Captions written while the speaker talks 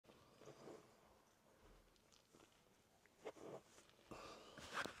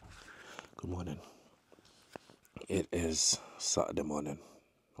morning. It is Saturday morning,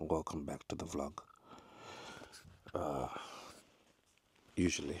 and welcome back to the vlog.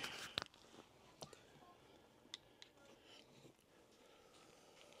 Usually,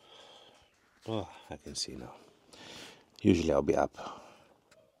 I can see now. Usually, I'll be up.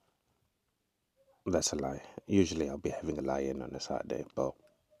 That's a lie. Usually, I'll be having a lie-in on a Saturday, but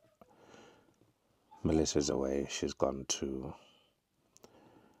Melissa's away. She's gone to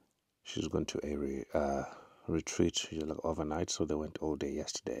a retreat like overnight, so they went all day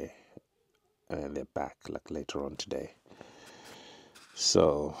yesterday, and they're back like later on today.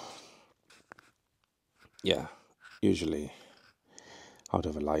 So, yeah, usually out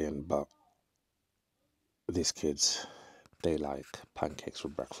of a lion, but these kids, they like pancakes for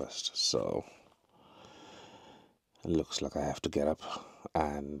breakfast, so it looks like I have to get up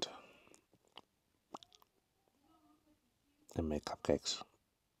and make cupcakes.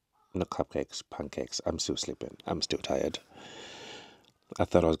 No cupcakes, pancakes. I'm still sleeping. I'm still tired. I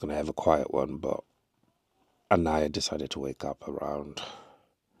thought I was going to have a quiet one, but Anaya decided to wake up around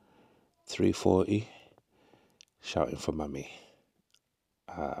 3:40, shouting for mummy.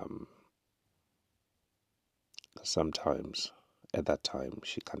 Sometimes at that time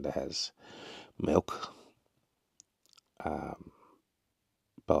she kind of has milk, but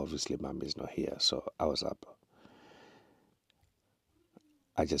obviously mummy's not here, so I was up.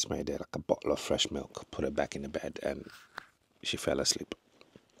 I just made her like a bottle of fresh milk, put her back in the bed, and she fell asleep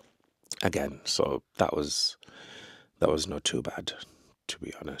again. So that was not too bad, to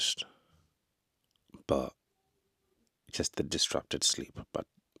be honest. But just the disrupted sleep. But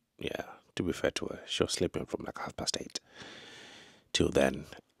yeah, to be fair to her, she was sleeping from like 8:30 till then,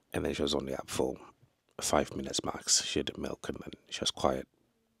 and then she was only up for 5 minutes max. She had milk and then she was quiet,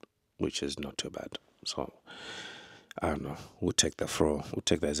 which is not too bad. So I don't know. We'll take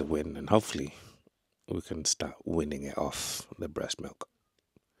that as a win, and hopefully we can start winning it off the breast milk,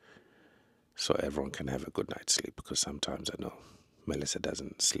 so everyone can have a good night's sleep. Because sometimes I know Melissa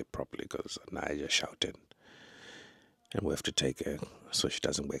doesn't sleep properly because Nigel's shouting, and we have to take her so she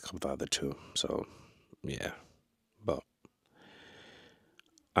doesn't wake up the other two. So yeah, but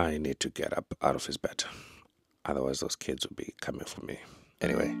I need to get up out of his bed, otherwise those kids will be coming for me.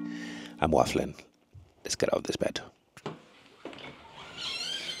 Anyway, I'm waffling. Let's get out of this bed.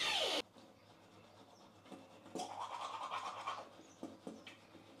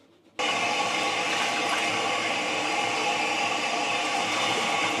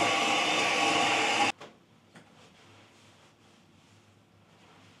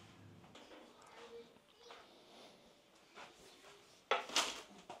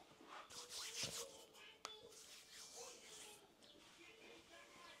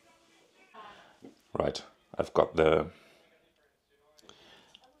 Right, I've got the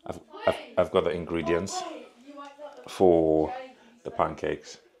ingredients for the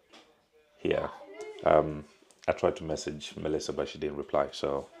pancakes here. I tried to message Melissa, but she didn't reply,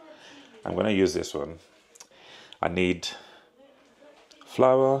 so I'm going to use this one. I need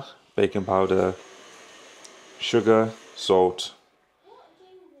flour, baking powder, sugar, salt,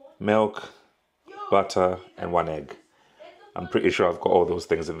 milk, butter, and 1 egg. I'm pretty sure I've got all those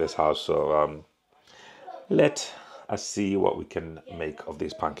things in this house, so let us see what we can make of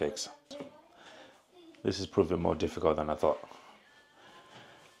these pancakes. This is proving more difficult than I thought.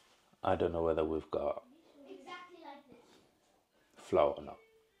 I don't know whether we've got flour or not.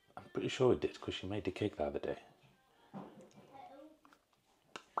 I'm pretty sure we did because she made the cake the other day.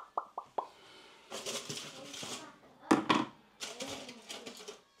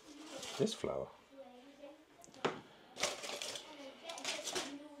 This flour.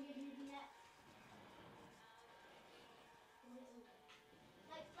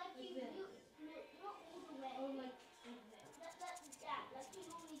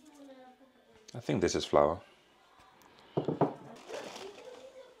 I think this is flour.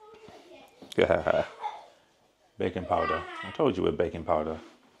 Yeah. Baking powder. I told you we're baking powder.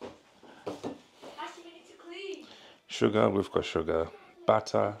 Sugar, we've got sugar.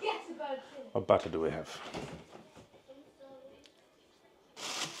 Butter. What butter do we have?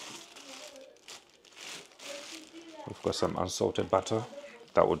 We've got some unsalted butter.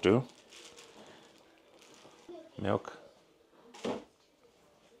 That will do. Milk.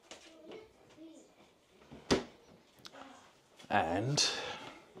 And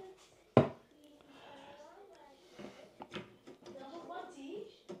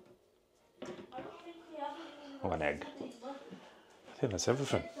 1 egg. I think that's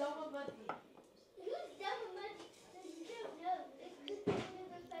everything.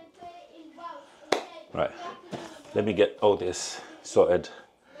 Right, let me get all this sorted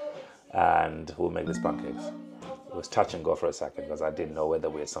and we'll make these pancakes. It was touch and go for a second because I didn't know whether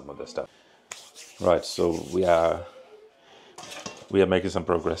we had some of the stuff. Right, so we are making some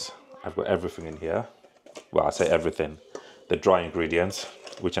progress. I've got everything in here. Well, I say everything. The dry ingredients,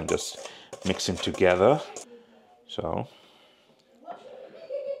 which I'm just mixing together. So,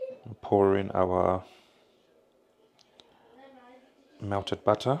 pour in our melted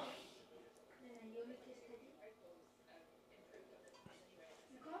butter.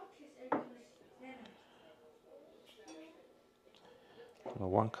 And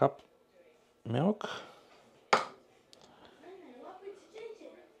 1 cup milk.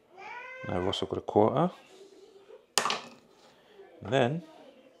 And I've also got a quarter. And then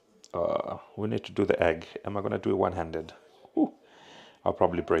we need to do the egg. Am I going to do it one-handed? I'll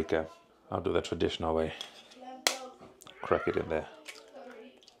probably break it. I'll do the traditional way. Crack it in there.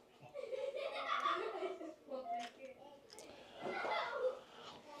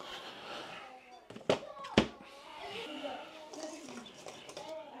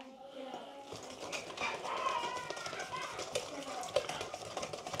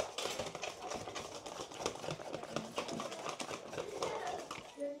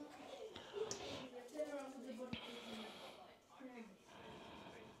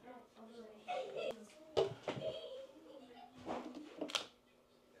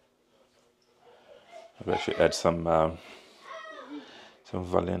 Maybe I should add some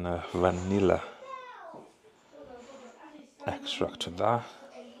vanilla extract to that,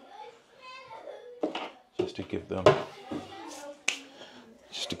 just to give them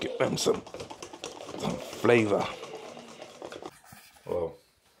some flavor. Well,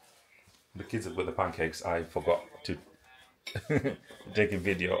 the kids with the pancakes, I forgot to take a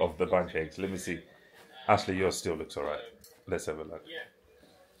video of the pancakes. Let me see. Ashley, yours still looks alright. Let's have a look. Yeah.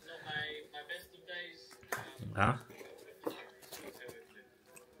 Not my best of days. Huh?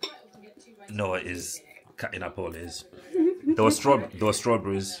 Noah is cutting up all his. There were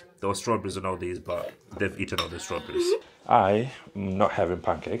strawberries on all these, but they've eaten all the strawberries. I'm not having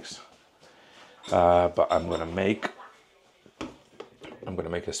pancakes, but I'm gonna make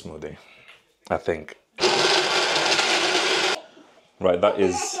a smoothie, I think. Right,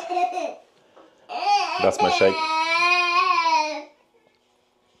 that's my shake.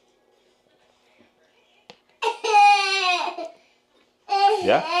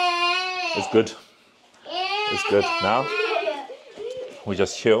 Yeah, it's good. It's good. Now we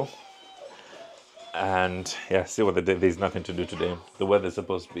just chill and yeah, see what there's nothing to do today. The weather's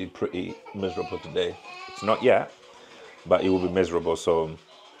supposed to be pretty miserable today. It's not yet, but it will be miserable. So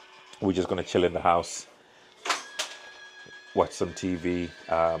we're just gonna chill in the house, watch some TV.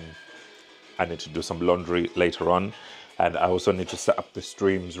 I need to do some laundry later on, and I also need to set up the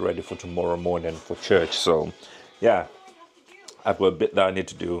streams ready for tomorrow morning for church. So yeah, I've got a bit that I need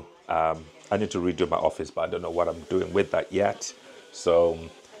to do. I need to redo my office, but I don't know what I'm doing with that yet. So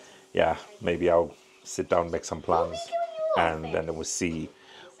yeah, maybe I'll sit down, make some plans, and then we'll see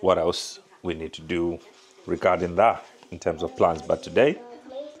what else we need to do regarding that in terms of plans. But today,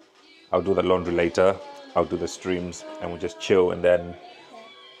 I'll do the laundry later, I'll do the streams, and we'll just chill, and then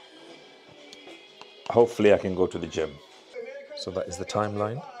hopefully I can go to the gym. So that is the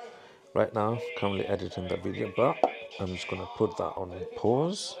timeline. Right now, currently editing the video, but I'm just gonna put that on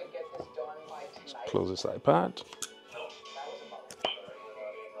pause. Let's close this iPad.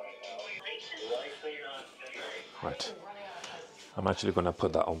 Right. I'm actually gonna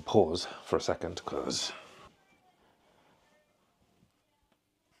put that on pause for a second because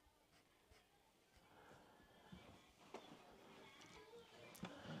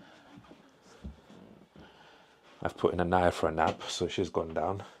I've put in Anaya for a nap, so she's gone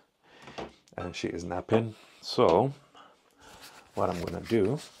down and she is napping. So what I'm gonna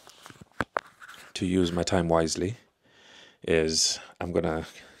do to use my time wisely is I'm gonna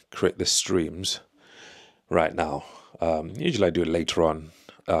create the streams right now. Usually I do it later on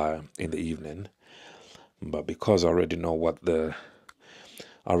in the evening, but because I already know what the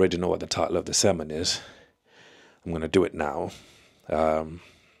title of the sermon is, I'm gonna do it now.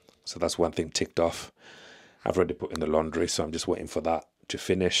 So that's one thing ticked off. I've already put in the laundry, so I'm just waiting for that to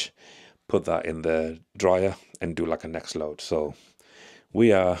finish, put that in the dryer, and do like a next load. So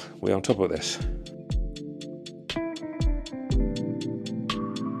we're on top of this.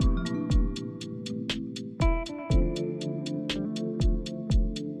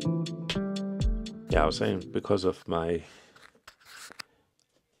 Yeah, I was saying because of my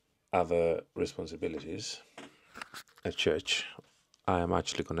other responsibilities at church, I am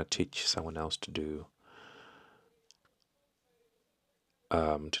actually going to teach someone else to do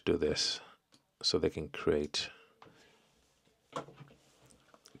this, so they can create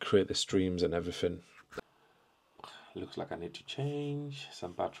create the streams and everything. Looks like I need to change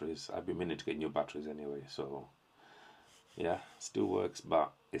some batteries. I've been meaning to get new batteries anyway, so yeah, still works,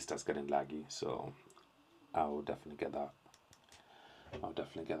 but it starts getting laggy, so I'll definitely get that. I'll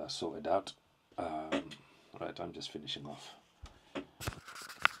definitely get that sorted out. Right, I'm just finishing off.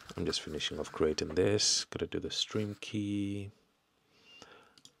 I'm just finishing off creating this. Gotta do the stream key.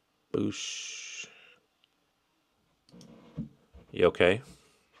 Boosh. You okay?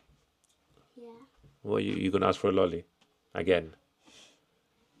 Yeah. Well, you gonna ask for a lolly? Again?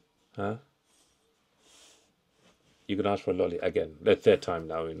 Huh? You gonna ask for a lolly again? The third time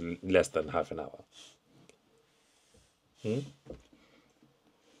now in less than half an hour.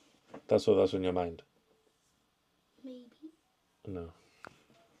 That's that's on your mind? Maybe. No.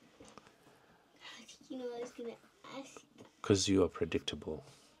 How did you know I was gonna ask? Because you are predictable.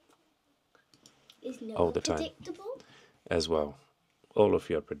 Is no All the time. predictable? As well. All of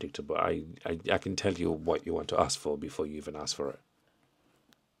you are predictable. I can tell you what you want to ask for before you even ask for it.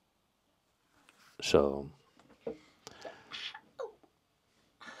 So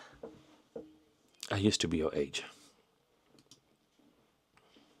I used to be your age.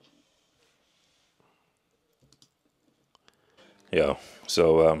 Yeah.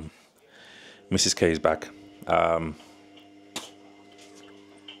 So Mrs. K is back. Why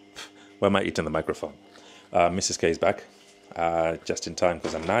am I eating the microphone? Mrs. K is back. Just in time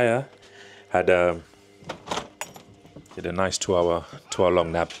because Anaya had did a nice 2 hour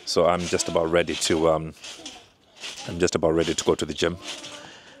long nap. So I'm just about ready to go to the gym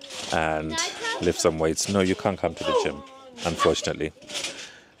and lift some weights. No, you can't come to the gym, unfortunately.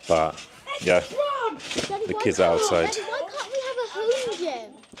 But yeah, the kids are outside. Daddy, why can't we have a home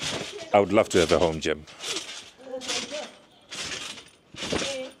gym? I would love to have a home gym.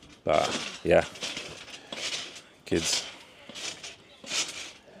 But yeah, kids.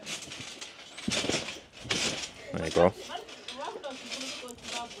 There you go.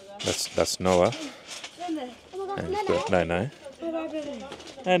 That's Noah. Oh my And God, we've got Nai.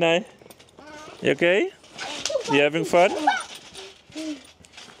 Nai. You okay? You having fun?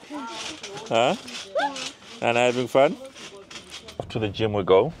 Huh? Nai having fun? To the gym we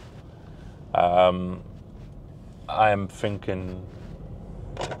go. I'm thinking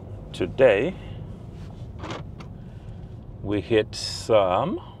today we hit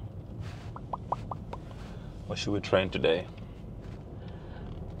some. What should we train today?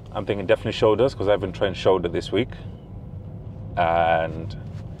 I'm thinking definitely shoulders because I haven't trained shoulder this week, and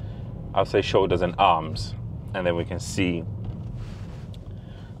I'll say shoulders and arms, and then we can see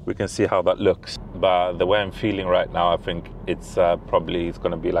how that looks. But the way I'm feeling right now, I think it's probably it's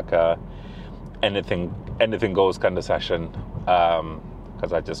going to be like a anything goes kind of session,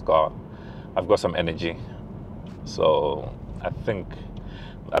 because I've got some energy. So I think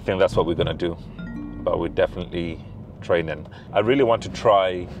that's what we're going to do. But we're definitely training. I really want to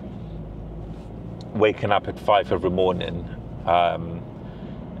try waking up at 5 every morning,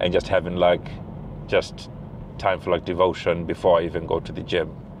 and just having just time for devotion before I even go to the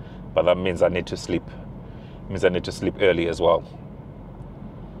gym. But that means I need to sleep. It means I need to sleep early as well.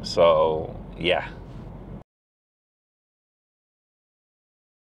 So yeah.